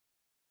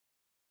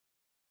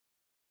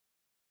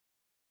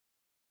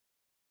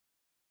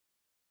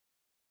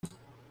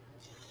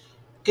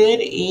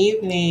Good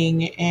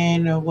evening,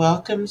 and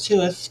welcome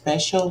to a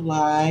special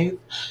live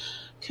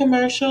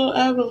commercial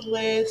of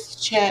Liz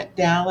Chat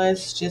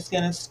Dallas. Just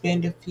going to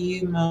spend a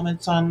few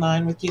moments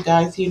online with you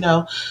guys.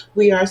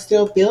 We are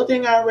still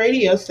building our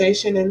radio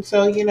station, and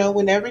so,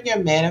 whenever you're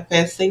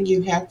manifesting,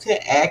 you have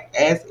to act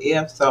as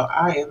if. So,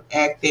 I am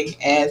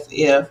acting as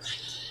if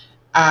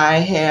I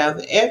have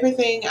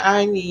everything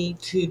I need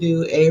to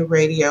do a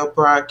radio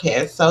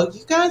broadcast. So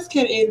you guys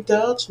can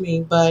indulge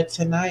me, but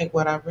tonight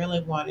what I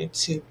really wanted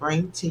to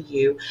bring to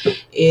you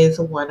is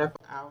one of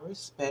our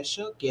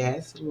special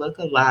guests, Look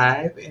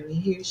Alive, and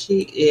here she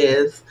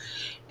is.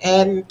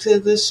 Adding to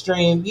the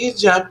stream. You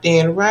jumped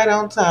in right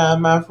on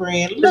time, my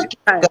friend. Look Look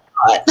at that. at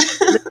God.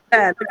 Look at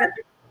that. Look at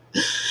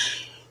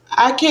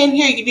I can't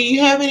hear you. Do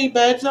you have any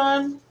buds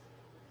on?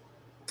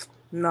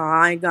 No,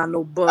 I ain't got no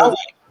Oh, buzz.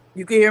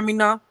 You can hear me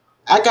now?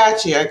 I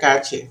got you. I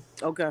got you.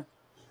 Okay.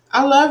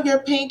 I love your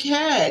pink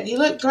hat. You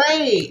look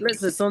great.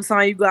 Listen,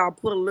 sometimes you gotta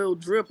put a little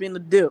drip in the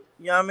dip.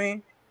 You know what I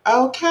mean?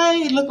 Okay,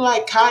 you look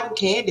like cotton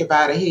candy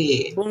by the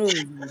head. Boom,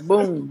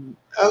 boom.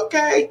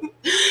 Okay,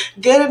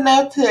 good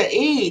enough to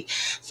eat.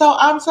 So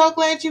I'm so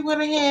glad you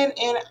went ahead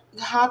and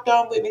hopped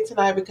on with me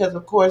tonight because,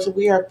 of course,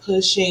 we are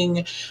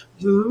pushing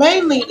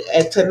mainly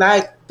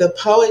tonight the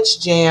Poets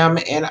Jam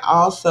and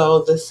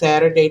also the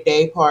Saturday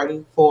day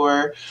party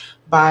for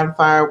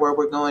Bonfire, where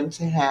we're going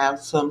to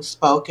have some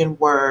spoken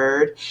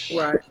word.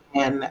 Right.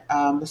 And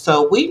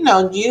so we've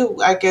known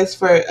you, I guess,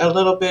 for a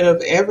little bit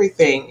of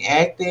everything: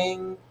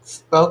 acting,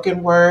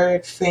 spoken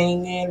word,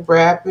 singing,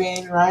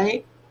 rapping,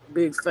 right?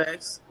 Big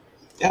facts.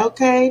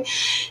 Okay.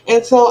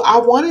 And so I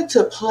wanted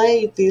to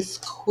play this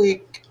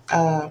quick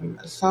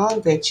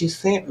song that you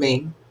sent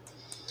me.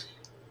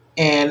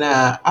 And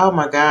oh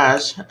my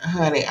gosh,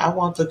 honey, I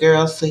want the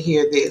girls to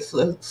hear this.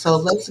 So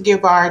let's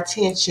give our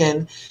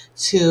attention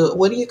to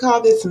what do you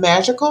call this?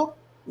 Magical?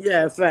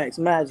 Yeah, facts.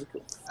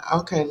 Magical.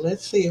 Okay,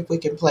 let's see if we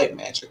can play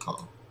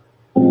magical.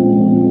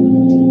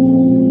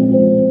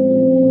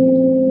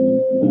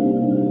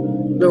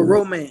 The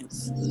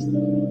romance.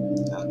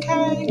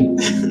 Okay.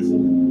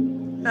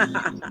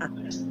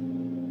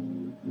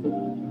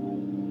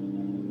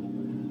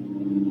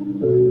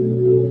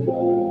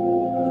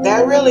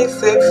 That really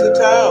sets the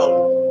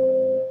tone.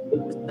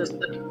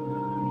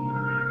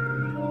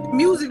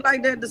 Music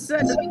like that to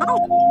set the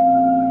tone.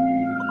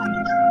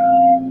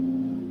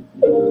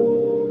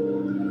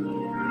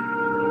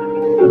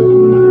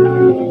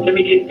 Let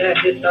me get that,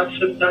 hit that,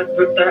 flip that,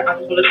 grip that. I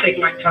just wanna take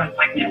my time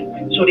like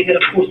that. Shorty hit a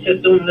course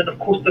set doom, and of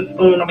course the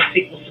spoon. I'ma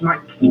take what's mine.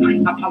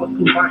 Our powers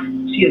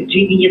combine. She a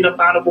genie in a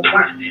bottle of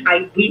wine. I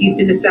eat Wheaties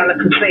in the salad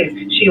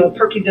kazan. She on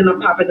Perkies and I'm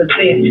popping the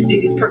Zan.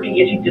 Niggas perky,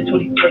 yeah, she did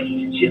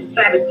 23. She a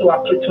savage, so I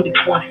put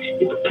 21.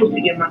 It's a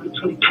pussy in my new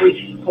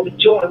 23. Call me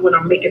Jordan when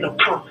I'm making a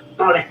pump.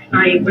 All that.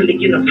 I ain't really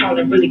getting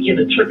falling, really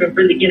getting tripping,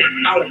 really getting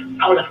all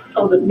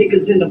the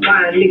niggas in the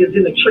vine, niggas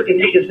in the tricking,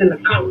 niggas in the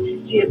coat.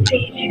 She a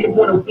teen, she didn't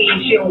wanna win,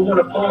 she don't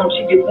wanna bomb,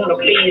 she just wanna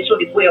bend,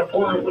 shorty wear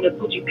born with a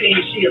Gucci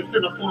pen, she a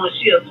cinnamon,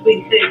 she a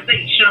sweet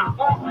sensation.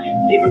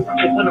 Living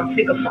rocket when I'm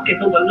figure fucking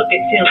overlook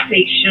at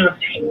temptation.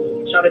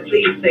 Try to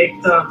please say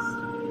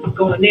something, I'm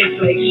going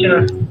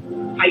inflation.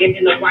 Higher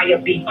than the wire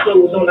beat,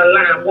 clothes on the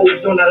line,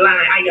 woes on the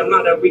line. I am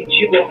out of reach,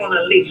 you are on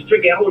a leash,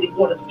 drinking holy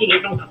water,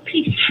 skin on a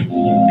piece.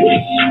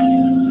 Bitch,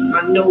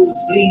 my nose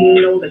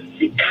bleeding on the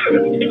seat.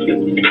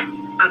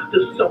 I'm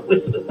still so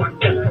with the one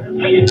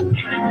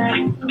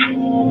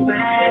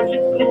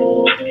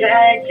magical,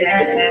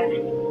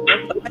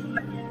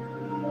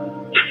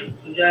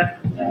 yeah.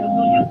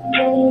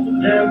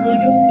 Where will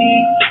you be?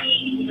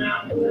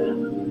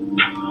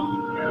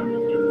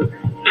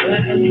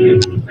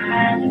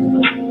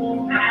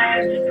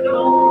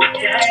 Magical,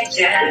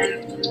 yeah.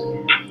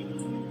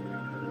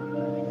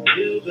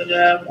 You could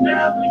have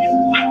whatever you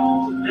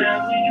want,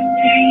 whatever you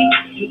need.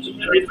 You can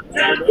drink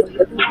whatever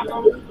you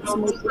want,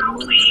 smoke my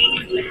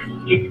weed.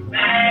 Get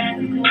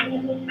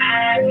magical,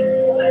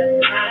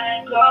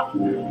 magical,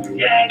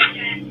 yeah.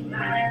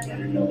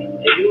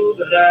 You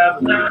could have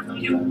whatever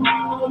you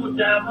want,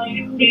 whatever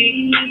you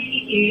need.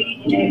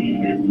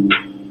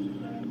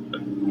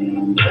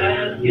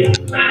 Get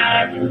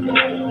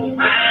magical,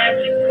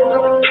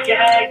 magical,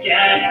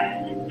 yeah.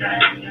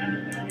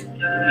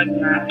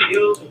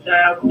 You can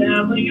have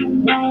whatever you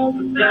want,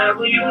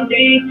 whatever you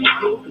need.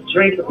 You can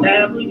drink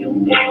whatever you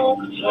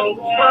want, smoke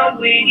my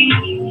weed.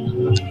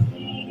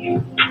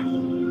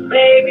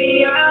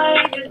 Baby, I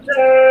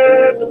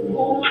deserve the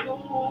fool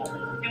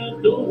you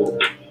do.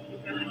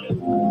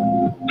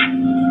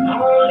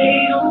 Only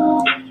you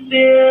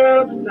still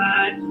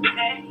decide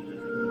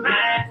my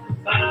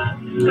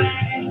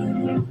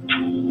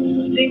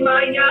see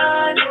my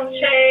eyes don't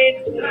change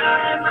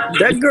time.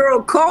 That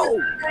girl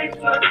cold.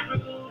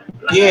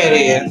 Yeah, it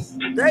is.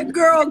 That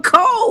girl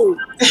cold.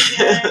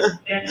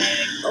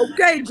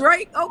 Okay,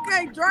 Drake.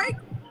 Okay, Drake.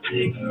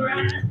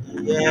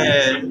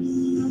 Yes.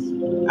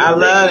 I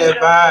love that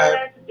vibe.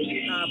 I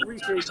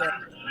appreciate that.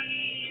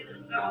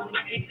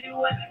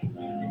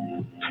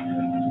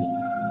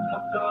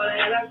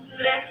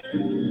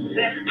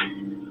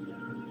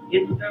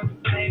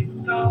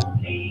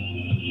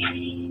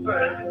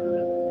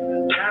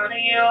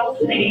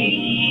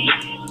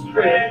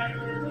 secret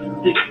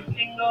that you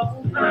can go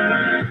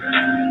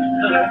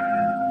further.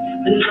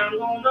 And I'm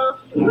gonna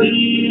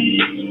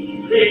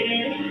squeeze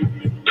it.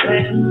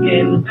 Let's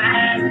get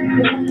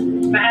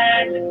magical,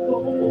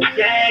 magical,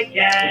 yeah,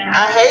 yeah.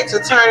 I hate to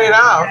turn it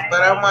off,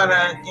 but I want to,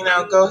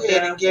 go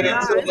ahead and get Nah,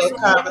 into a it's little so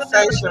good. A little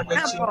conversation with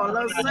sample, a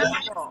little you.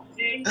 sample.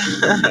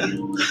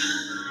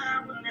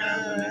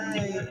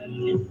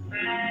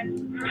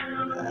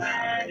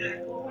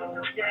 Alright.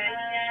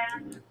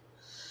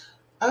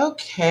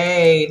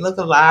 Okay, look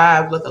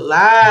alive, look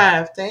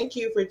alive. Thank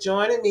you for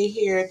joining me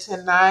here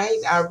tonight.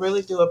 I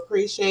really do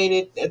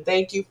appreciate it.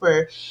 Thank you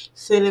for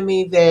sending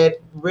me that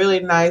really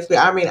nice.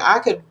 I mean, I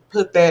could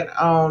put that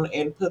on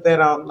and put that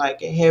on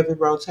like a heavy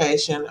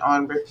rotation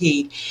on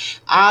repeat.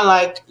 I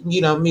like,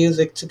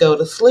 music to go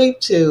to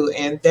sleep to,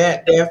 and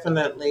that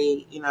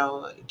definitely,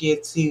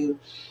 gets you,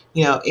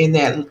 in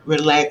that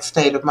relaxed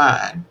state of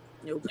mind.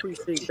 You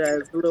appreciate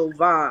that. It's a little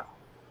vibe.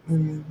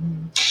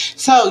 Mhm.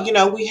 So,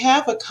 we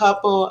have a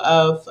couple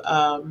of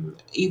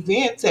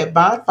events at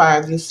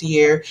Bonfire this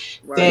year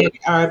Right. that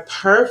are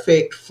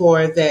perfect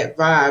for that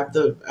vibe.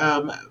 The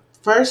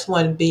first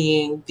one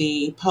being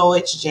the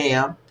Poets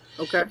Jam,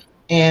 Okay.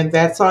 and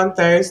that's on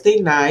Thursday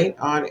night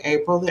on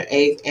April the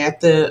 8th at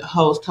the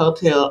Host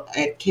Hotel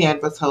at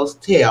Canvas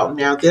Hotel.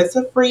 Now, this is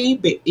a free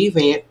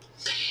event.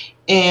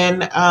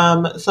 And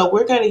so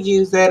we're going to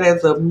use that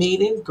as a meet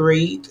and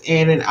greet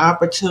and an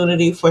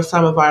opportunity for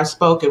some of our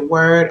spoken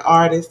word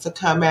artists to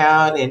come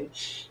out and,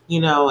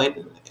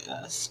 and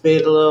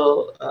spit a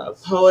little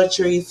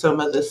poetry, some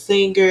of the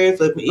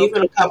singers, and even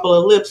Okay. a couple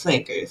of lip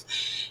syncers.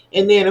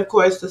 And then, of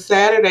course, the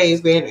Saturday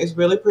event is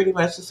really pretty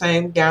much the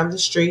same down the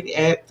street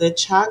at the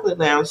Chocolate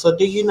Lounge. So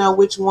do you know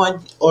which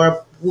one,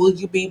 or will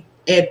you be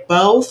at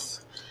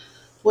both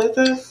with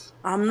us?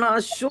 I'm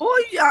not sure.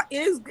 Yeah,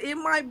 it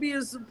might be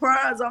a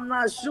surprise. I'm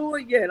not sure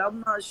yet.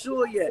 I'm not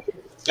sure yet.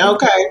 You know,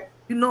 Okay.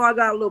 I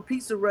got a little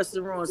pizza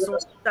restaurant. So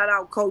shout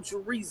out Coach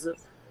Ariza.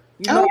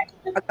 You know,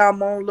 Okay. I got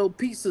my own little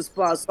pizza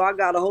spot, so I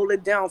gotta hold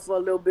it down for a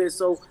little bit.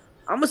 So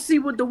I'm gonna see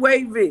what the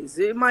wave is.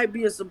 It might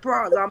be a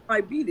surprise. I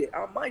might be there.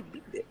 I might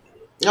be there.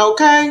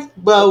 Okay.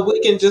 Well, we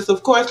can just,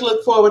 of course,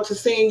 look forward to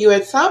seeing you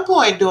at some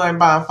point during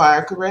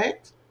Bonfire,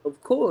 correct?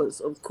 Of course,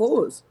 of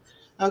course.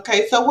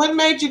 Okay. So, what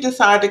made you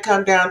decide to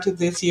come down to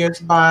this year's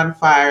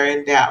Bonfire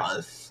in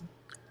Dallas?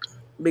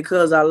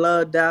 Because I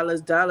love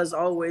Dallas. Dallas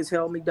always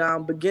held me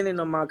down. Beginning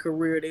of my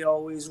career, they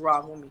always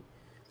rock with me.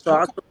 So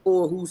I Okay.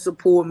 support who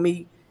support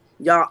me.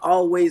 Y'all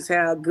always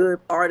have good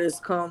artists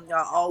come.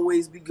 Y'all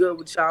always be good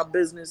with y'all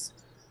business.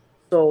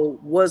 So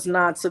what's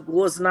not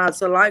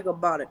to like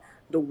about it?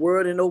 The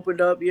world and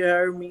opened up. You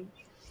heard me.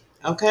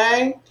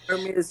 Okay.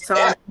 Heard me. It's time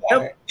Yeah. to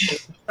live.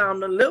 It's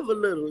time to live a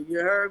little. You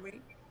heard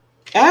me.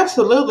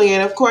 Absolutely.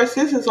 And of course,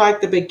 this is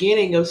like the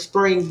beginning of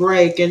spring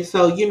break. And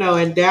so,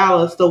 in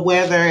Dallas, the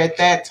weather at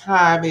that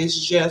time is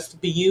just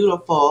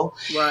beautiful.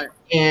 Right.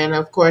 And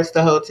of course,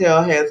 the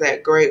hotel has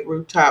that great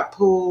rooftop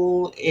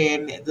pool,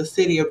 and the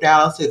city of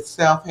Dallas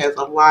itself has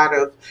a lot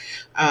of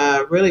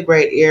really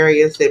great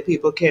areas that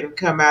people can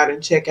come out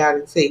and check out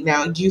and see.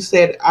 Now, you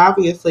said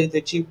obviously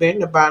that you've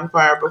been to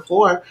Bonfire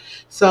before,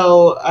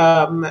 so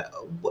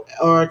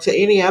or to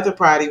any other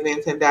Pride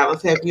events in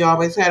Dallas. Have you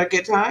always had a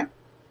good time?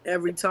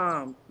 Every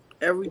time.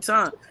 Every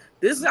time.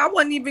 This I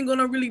wasn't even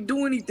gonna really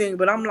do anything,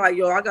 but I'm like,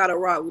 yo, I gotta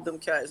rock with them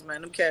cats,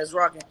 man. Them cats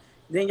rocking.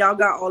 Then y'all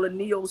got all the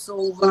neo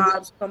soul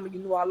vibes coming. You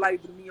know, I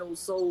like the neo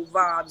soul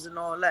vibes and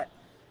all that.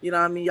 You know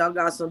what I mean? Y'all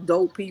got some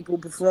dope people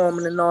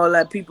performing and all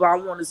that. People I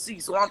want to see.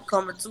 So I'm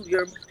coming too. You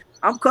hear me?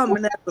 I'm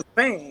coming as a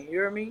fan. You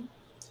hear me?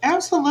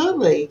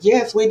 Absolutely.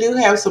 Yes, we do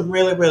have some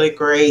really, really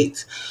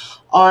great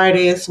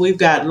artists. We've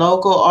got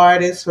local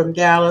artists from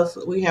Dallas.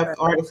 We have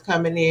artists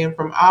coming in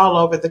from all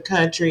over the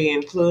country,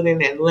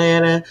 including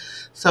Atlanta.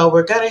 So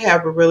we're going to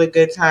have a really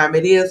good time.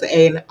 It is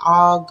an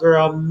all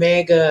girl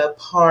mega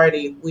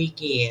party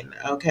weekend.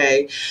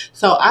 Okay.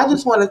 So I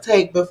just want to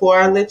take, before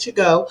I let you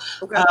go,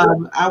 Okay.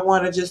 I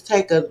want to just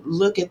take a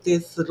look at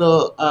this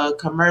little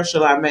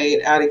commercial I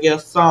made out of your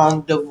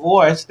song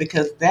Divorce,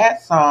 because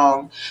that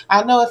song,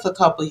 I know it's a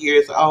couple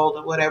years old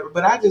or whatever,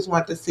 but I just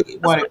That's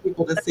wanted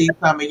people to see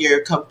some of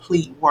your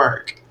complete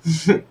work.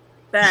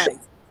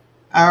 facts.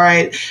 All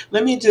right,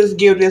 let me just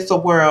give this a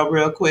whirl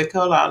real quick.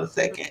 Hold on a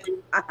second.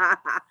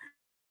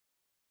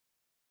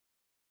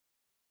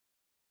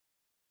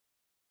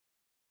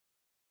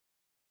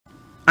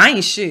 I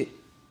ain't shit.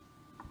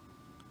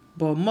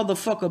 But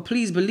motherfucker,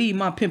 please believe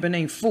my pimping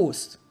ain't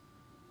forced.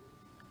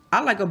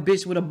 I like a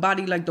bitch with a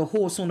body like the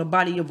horse on the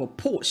body of a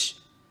Porsche.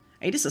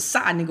 Hey, this a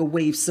side nigga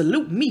wave.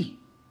 Salute me.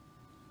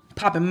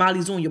 Popping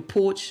mollies on your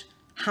porch.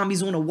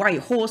 Homies on a white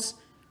horse.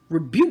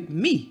 Rebuke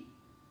me.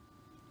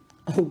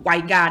 A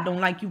white guy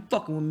don't like you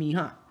fucking with me,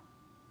 huh?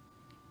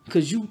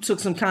 Cause you took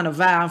some kind of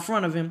vow in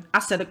front of him. I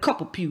set a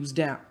couple pews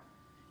down.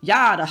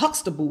 Y'all the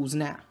Huxtables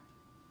now.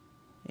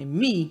 And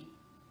me,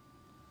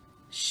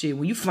 shit,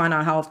 when you find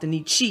out how often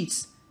he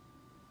cheats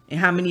and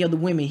how many other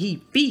women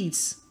he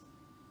feeds,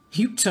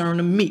 you turn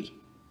to me.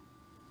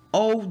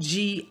 OG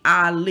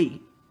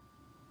Ali.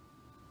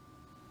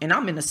 And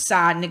I'm in the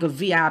side nigga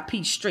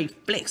VIP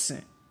straight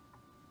flexing.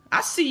 I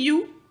see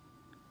you.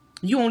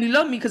 You only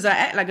love me because I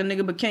act like a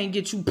nigga but can't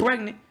get you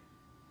pregnant.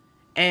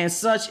 And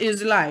such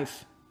is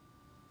life.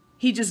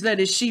 He just led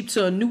his sheep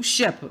to a new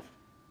shepherd.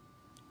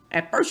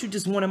 At first you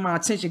just wanted my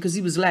attention because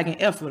he was lacking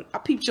effort. I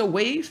peeped your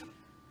wave.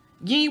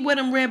 You ain't wear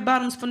them red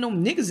bottoms for no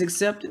niggas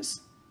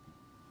acceptance.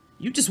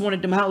 You just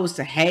wanted them hoes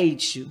to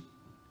hate you.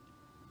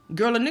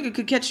 Girl, a nigga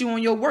could catch you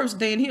on your worst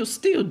day and he'll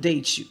still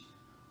date you.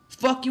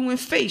 Fuck you and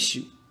face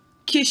you.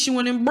 Kiss you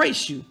and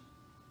embrace you.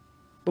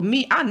 But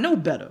me, I know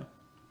better.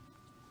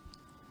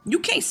 You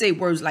can't say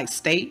words like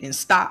stay and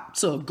stop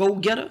to a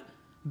go-getter.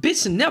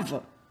 Bitch,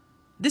 never.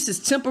 This is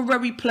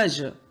temporary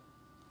pleasure.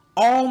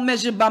 All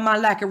measured by my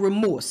lack of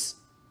remorse.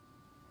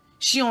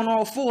 She on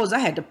all fours, I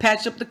had to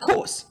patch up the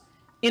course.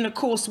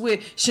 Intercourse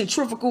with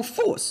centrifugal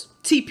force.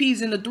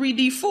 TP's in the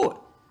 3D fort.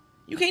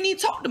 You can't even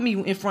talk to me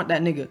in front of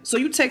that nigga. So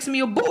you text me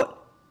abort.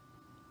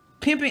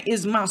 Pimping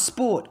is my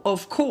sport,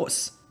 of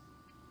course.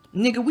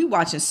 Nigga, we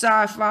watching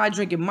sci-fi,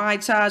 drinking Mai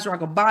Tais,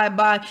 rock a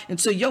bye-bye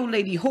until your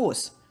lady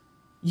horse.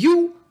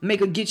 You make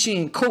her get you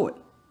in court.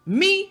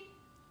 Me,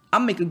 I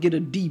make her get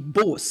a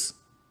divorce.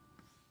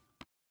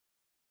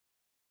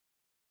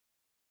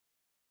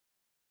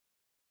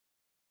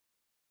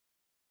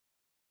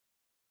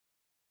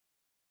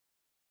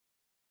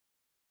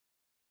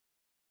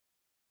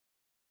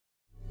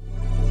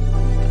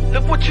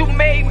 Look what you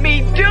made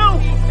me do,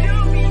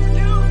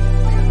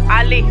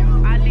 Ali.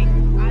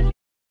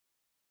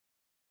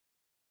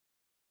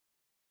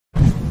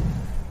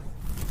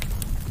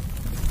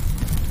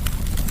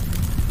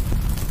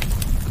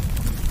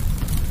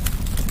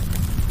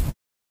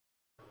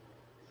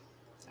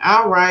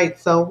 All right,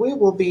 so we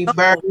will be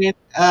burning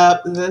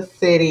up the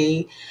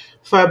city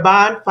for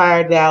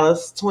Bonfire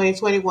Dallas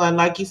 2021.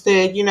 Like you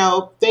said,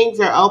 things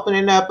are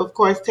opening up. Of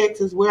course,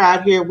 Texas, we're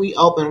out here, we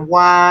open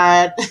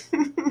wide.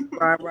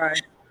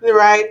 Right.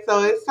 Right,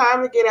 so it's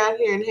time to get out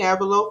here and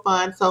have a little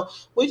fun. So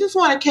we just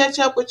want to catch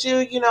up with you.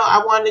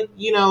 I want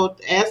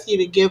to, ask you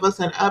to give us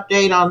an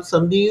update on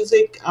some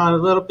music, on a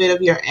little bit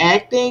of your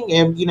acting,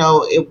 and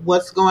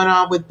what's going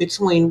on with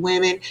Between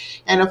Women,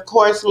 and of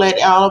course,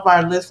 let all of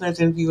our listeners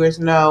and viewers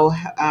know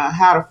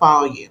how to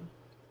follow you.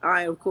 All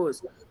right, of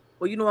course.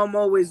 Well, I'm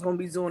always gonna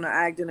be doing the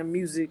acting and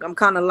music. I'm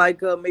kind of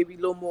like maybe a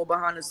little more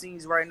behind the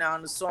scenes right now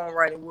in the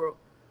songwriting world.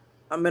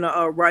 I'm in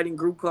a writing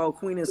group called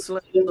Queen and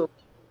Slim. So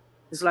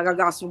it's like I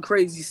got some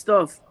crazy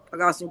stuff.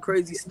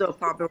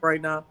 Popping right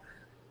now.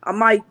 I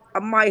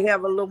might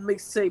have a little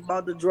mixtape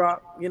about to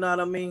drop. You know what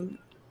I mean?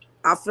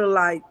 I feel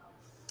like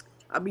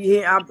I be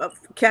here.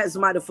 Cats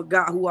might have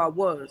forgot who I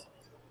was.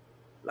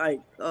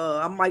 Like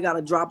I might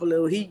gotta drop a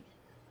little heat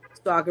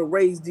so I can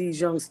raise these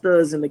young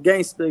studs in the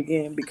gangster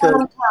again because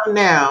Come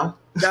now.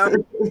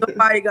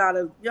 somebody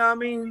gotta. You know what I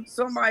mean?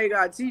 Somebody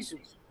gotta teach them.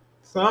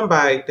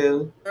 Somebody do.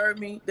 You heard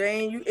me? It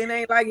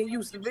ain't like it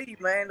used to be,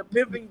 man. The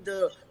pimping,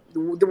 the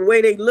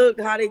way they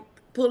look, how they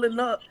pulling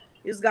up,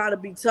 it's gotta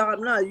be top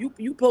notch. You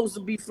supposed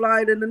to be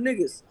flyer than the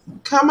niggas.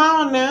 Come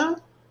on now.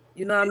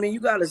 You know what I mean? You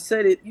gotta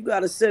set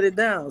it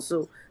down.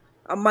 So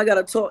I might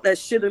gotta talk that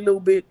shit a little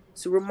bit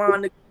to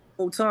remind the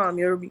whole time,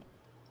 you heard me?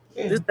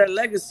 Yeah. This that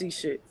legacy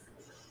shit.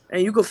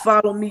 And you can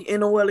follow me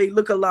NOLA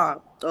Look Alive.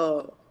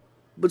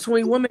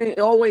 Between Women,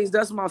 always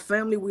that's my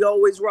family. We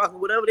always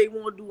rocking. Whatever they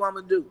want to do, I'ma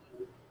do.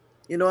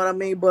 You know what I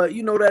mean? But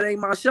that ain't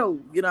my show.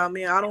 You know what I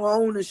mean? I don't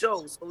own the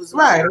show. So it's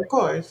right, of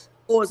course.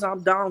 Of course,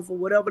 I'm down for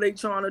whatever they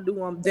trying to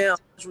do. I'm down.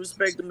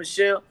 Respect to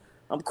Michelle.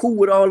 I'm cool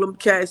with all them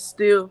cats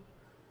still.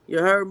 You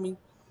heard me?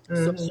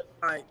 Mm-hmm. So,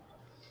 like,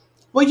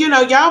 well,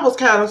 y'all was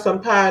kind of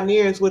some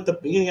pioneers with the,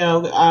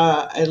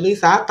 at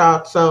least I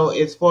thought so,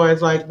 as far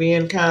as like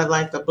being kind of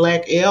like the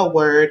Black L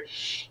word,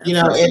 at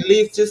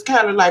least just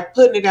kind of like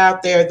putting it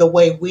out there the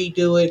way we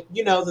do it,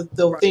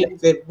 the right. Things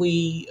that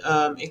we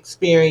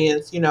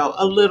experience,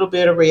 a little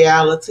bit of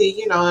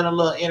reality, and a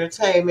little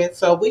entertainment.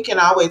 So we can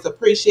always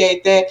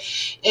appreciate that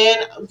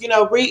and,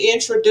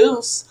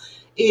 reintroduce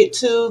it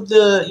to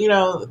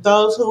the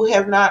those who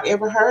have not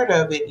ever heard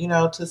of it,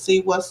 to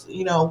see what's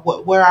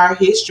where our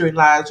history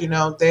lies.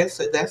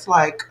 That's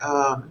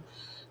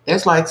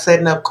like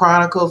setting up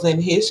chronicles in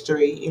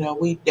history.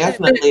 We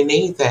definitely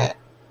need that.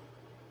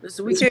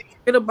 Listen, we can't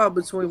forget about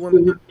Between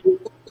Women.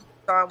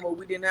 Time where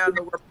we didn't have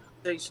no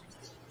representation.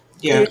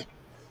 Yeah.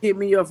 Hit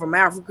me up from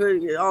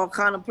Africa, all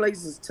kind of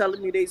places,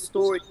 telling me their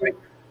story,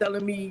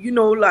 telling me, it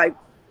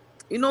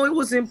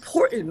was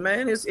important,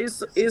 man.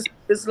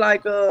 It's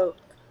like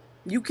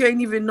you can't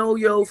even know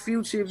your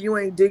future if you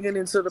ain't digging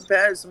into the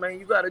past, man.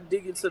 You gotta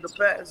dig into the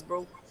past,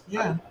 bro.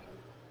 Yeah.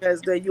 As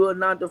that you are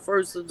not the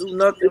first to do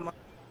nothing.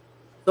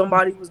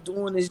 Somebody was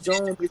doing this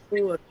job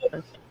before.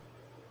 Man.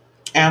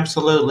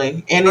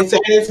 Absolutely. And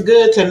it's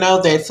good to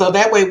know that. So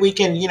that way we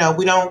can,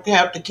 we don't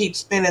have to keep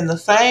spinning the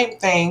same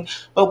thing,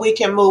 but we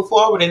can move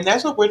forward. And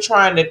that's what we're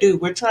trying to do.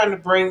 We're trying to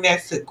bring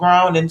that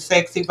grown and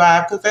sexy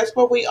vibe because that's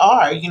what we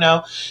are,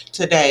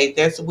 today.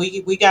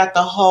 We got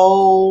the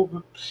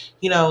whole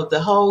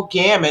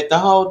gamut, the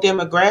whole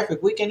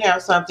demographic. We can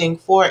have something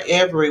for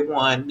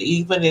everyone,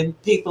 even in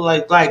people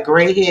like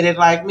gray headed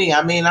like me.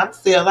 I mean, I'm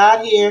still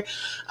out here.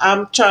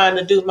 I'm trying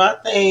to do my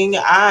thing.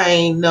 I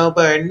ain't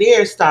nowhere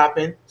near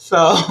stopping.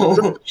 So,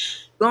 yeah,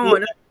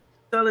 Going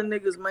telling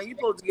niggas, man, you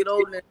supposed to get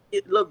older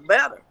and look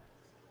better.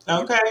 You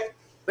okay.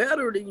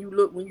 better than you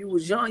look when you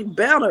was young. You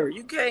better.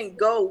 You can't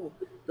go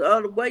the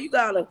other way. You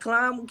gotta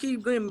climb and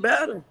keep getting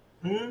better.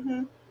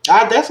 hmm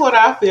that's what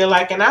I feel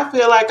like, and I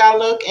feel like I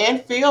look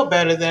and feel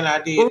better than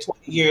I did 20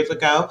 years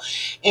ago.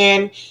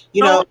 And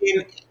No,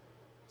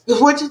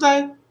 what you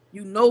say?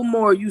 you know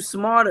more. You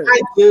smarter.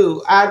 I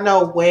do. I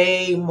know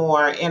way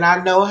more, and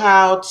I know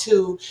how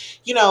to,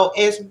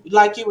 as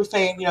like you were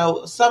saying,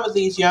 some of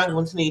these young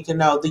ones need to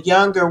know. The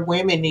younger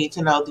women need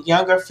to know. The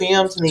younger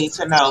films need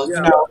to know.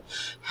 Yeah,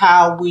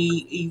 How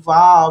we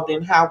evolved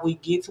and how we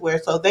get to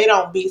where, so they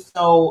don't be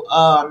so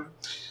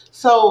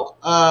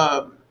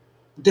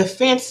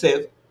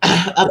defensive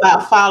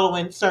about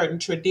following certain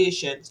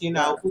traditions.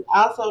 yeah, We're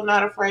also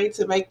not afraid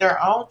to make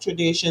their own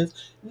traditions,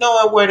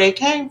 knowing where they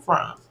came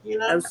from.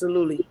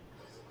 absolutely.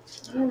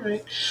 All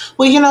right.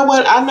 Well, you know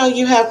what? I know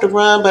you have to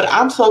run, but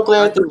I'm so I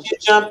glad that do. you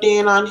jumped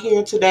in on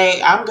here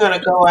today. I'm going to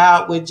go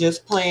out with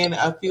just playing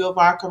a few of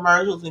our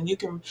commercials, and you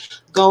can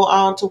go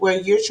on to where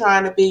you're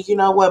trying to be. You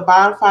know what?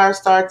 Bonfire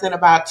starts in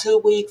about 2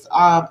 weeks,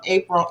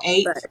 April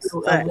 8th Facts,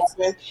 through facts.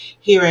 11th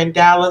here in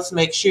Dallas.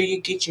 Make sure you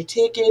get your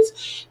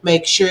tickets.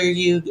 Make sure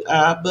you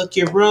book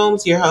your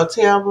rooms, your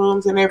hotel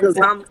rooms, and Cause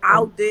everything. I'm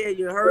out there.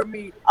 You heard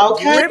me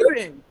Okay.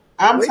 dripping.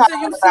 I'm Wait till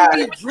you talking see about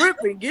me it.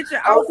 dripping. Get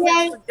your outfits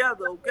Okay.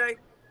 together, okay?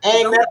 Cause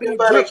Ain't I'm gonna nothing be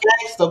but a dripping.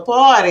 gangster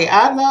party.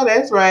 I know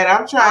that's right.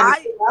 I'm All trying to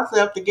right, get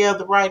myself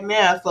together right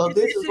now. So get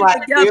this your is shit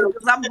like together. building.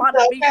 Cause I'm about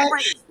to be Okay.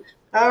 crazy.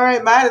 All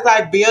right. Mine is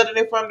like building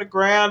it from the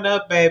ground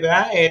up, baby.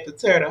 I had to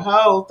tear the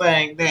whole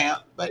thing down.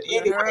 But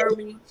You heard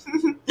anyway, me. All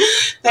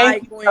thank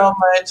right, you so Queen.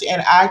 much.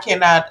 And I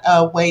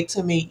cannot wait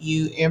to meet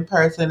you in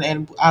person.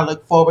 And I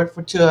look forward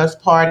to us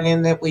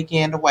partying that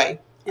weekend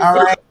away. Yes, All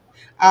sir. right.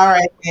 All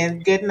right.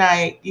 And good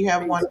night. You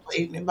have a Peace. wonderful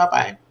evening. Bye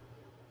bye.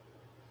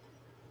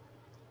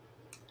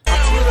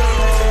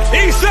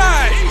 East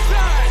side,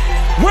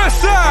 west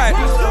side,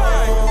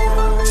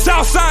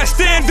 south side,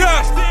 stand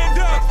up.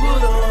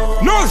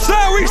 North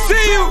side, we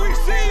see you.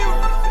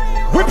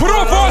 We put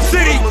off our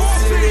city.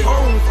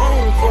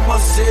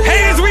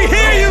 Haters, we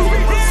hear you.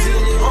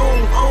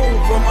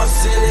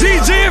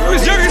 DJ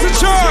Infamous Young is in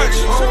charge.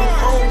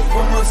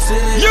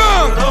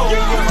 Young,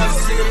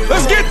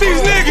 let's get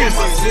these niggas.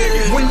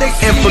 When they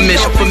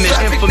infamous.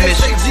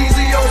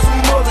 Jeezy on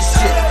some other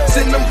shit.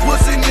 Send them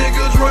pussy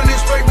niggas running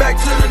straight back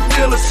to the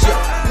dealership.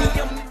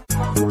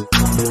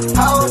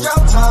 Hold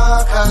your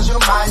tongue, cause you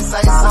might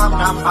say something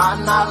I might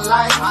not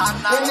like.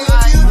 And if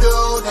you do,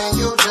 then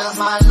you just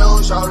might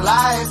lose your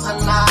life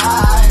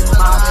tonight.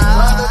 My big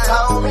brother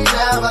told me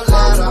never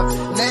let a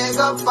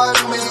nigga fuck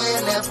me,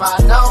 and if I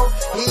don't,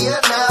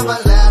 he'll never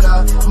let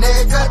a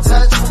nigga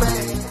touch me.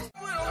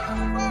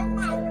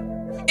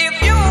 If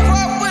you don't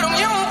fuck with him,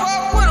 you don't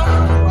fuck with him.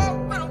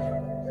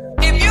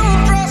 If you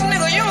don't trust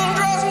nigga, you don't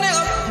trust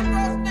nigga.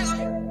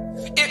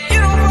 If you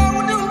don't fuck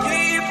with them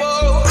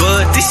people.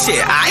 But this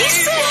shit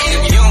icy.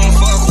 If you don't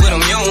fuck with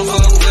him, you don't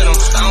fuck with him.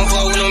 I don't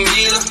fuck with them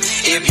either.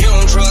 If you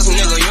don't trust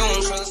nigga, you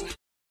don't trust nigga.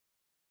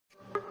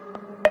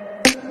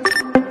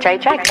 Trey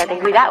Tracks, I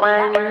think we got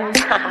one.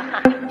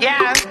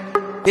 Yeah.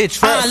 It's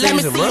trap let me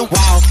season, see bro. you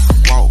walk.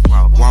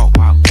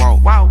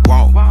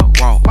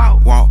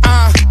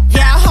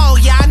 Yeah, ho,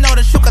 yeah, I know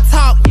that you can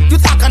talk. You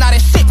talking all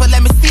that shit, but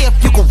let me see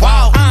if you can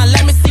walk.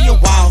 Let me see you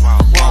walk.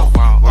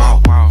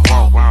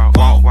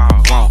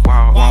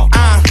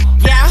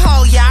 Yeah,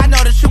 ho, yeah, I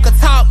know that you can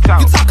talk.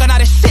 You talking all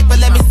that shit, but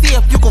let me see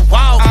if you can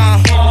walk.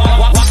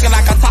 Walking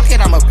like I'm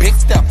talking, I'm a big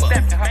stepper.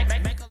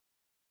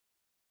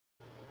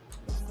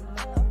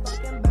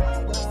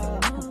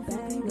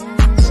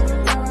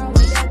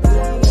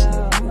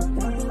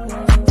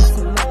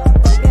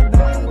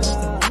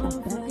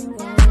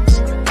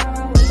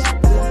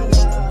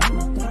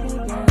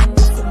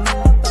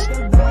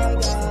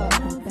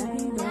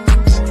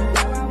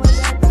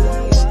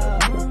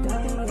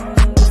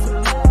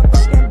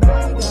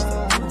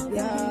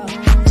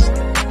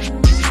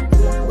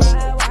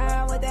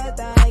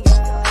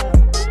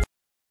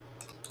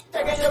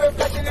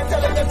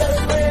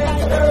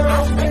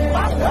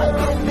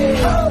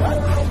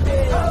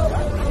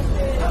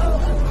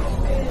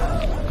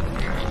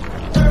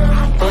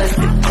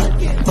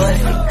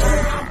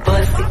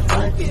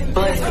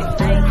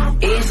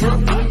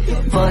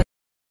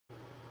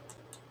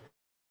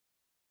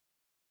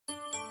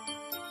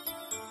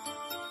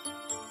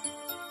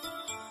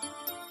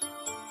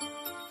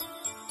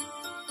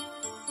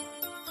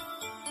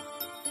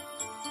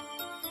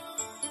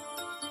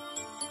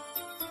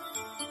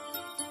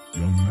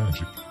 Young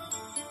Magic.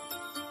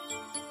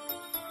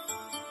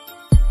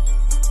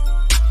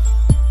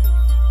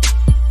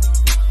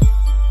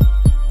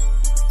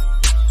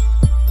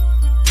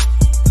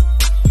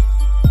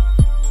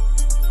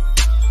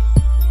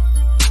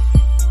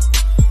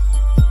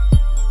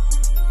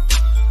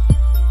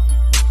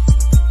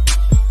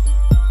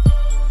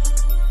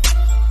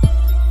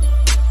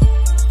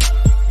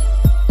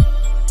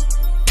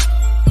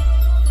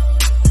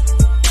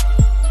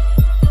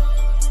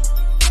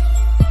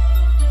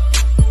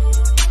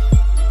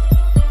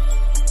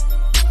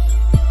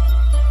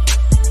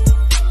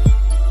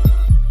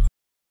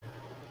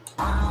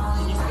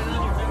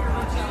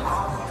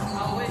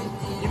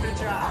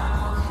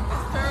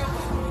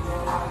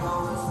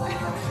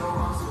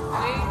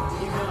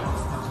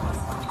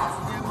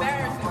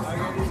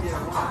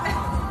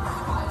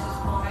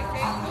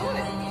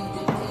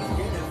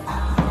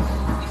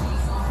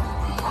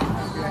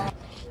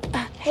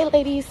 Hey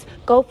ladies,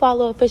 go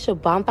follow official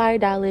Bonfire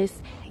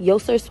Dallas, Yo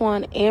Sir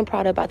Swan, and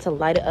Prada about to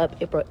light it up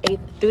April 8th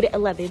through the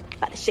 11th.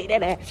 About to shake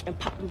that ass and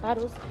pop them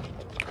bottles.